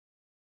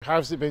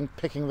How's it been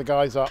picking the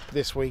guys up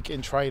this week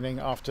in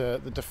training after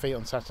the defeat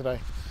on Saturday?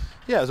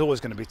 Yeah, it's always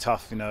going to be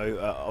tough,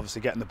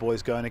 obviously getting the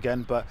boys going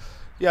again. But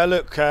yeah,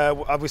 look,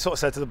 we sort of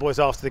said to the boys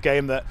after the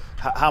game that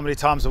how many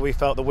times have we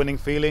felt the winning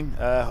feeling?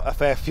 A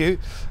fair few.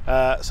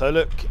 So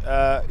look,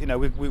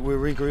 we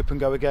regroup and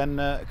go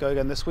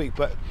again this week.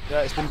 But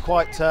it's been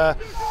quite a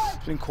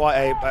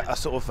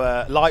sort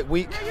of light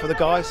week for the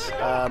guys.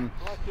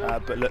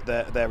 But look,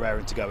 they're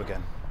raring to go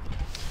again.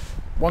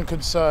 One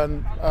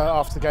concern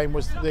after the game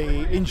was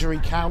the injury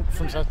count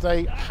from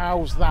Saturday.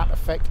 How's that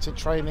affected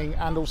training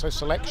and also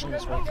selection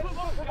this week?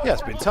 Yeah,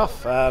 it's been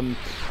tough.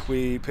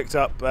 We picked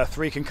up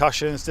 3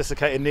 concussions,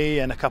 dislocated knee,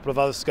 and a couple of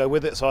others to go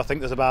with it. So I think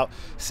there's about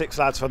 6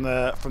 lads from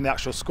the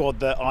actual squad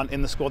that aren't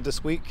in the squad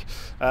this week.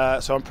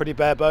 So I'm pretty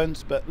bare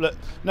bones. But look,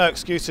 no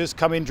excuses.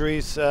 Come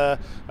injuries,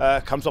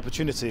 comes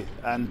opportunity,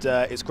 and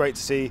it's great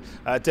to see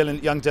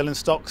young Dylan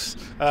Stocks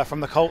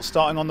from the Colts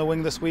starting on the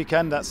wing this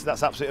weekend. That's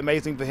absolutely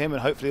amazing for him,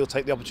 and hopefully he'll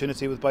take the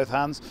opportunity with both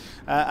hands,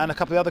 and a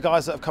couple of other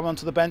guys that have come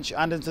onto the bench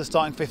and into the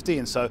starting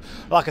 15. So,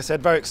 like I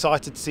said, very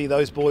excited to see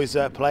those boys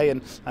play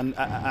and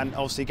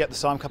obviously get the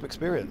Siam Cup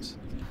experience.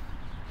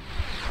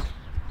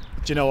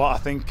 Do you know what? I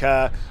think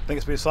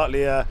it's been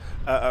slightly a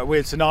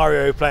weird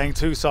scenario playing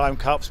 2 Siam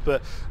Cups,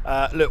 but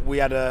look, we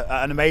had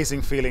an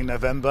amazing feeling in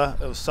November.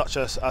 It was such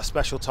a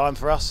special time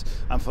for us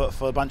and for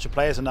a bunch of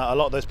players, and a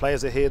lot of those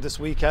players are here this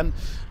weekend,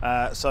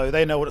 so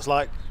they know what it's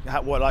like,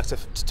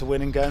 to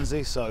win in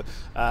Guernsey. So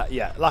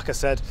yeah, like I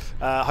said,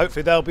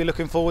 hopefully they'll be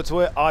looking forward to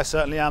it. I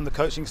certainly am. The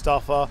coaching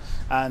staff are,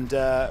 and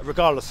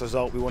regardless of the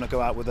result, we want to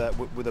go out with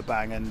a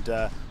bang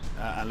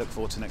and look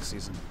forward to next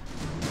season.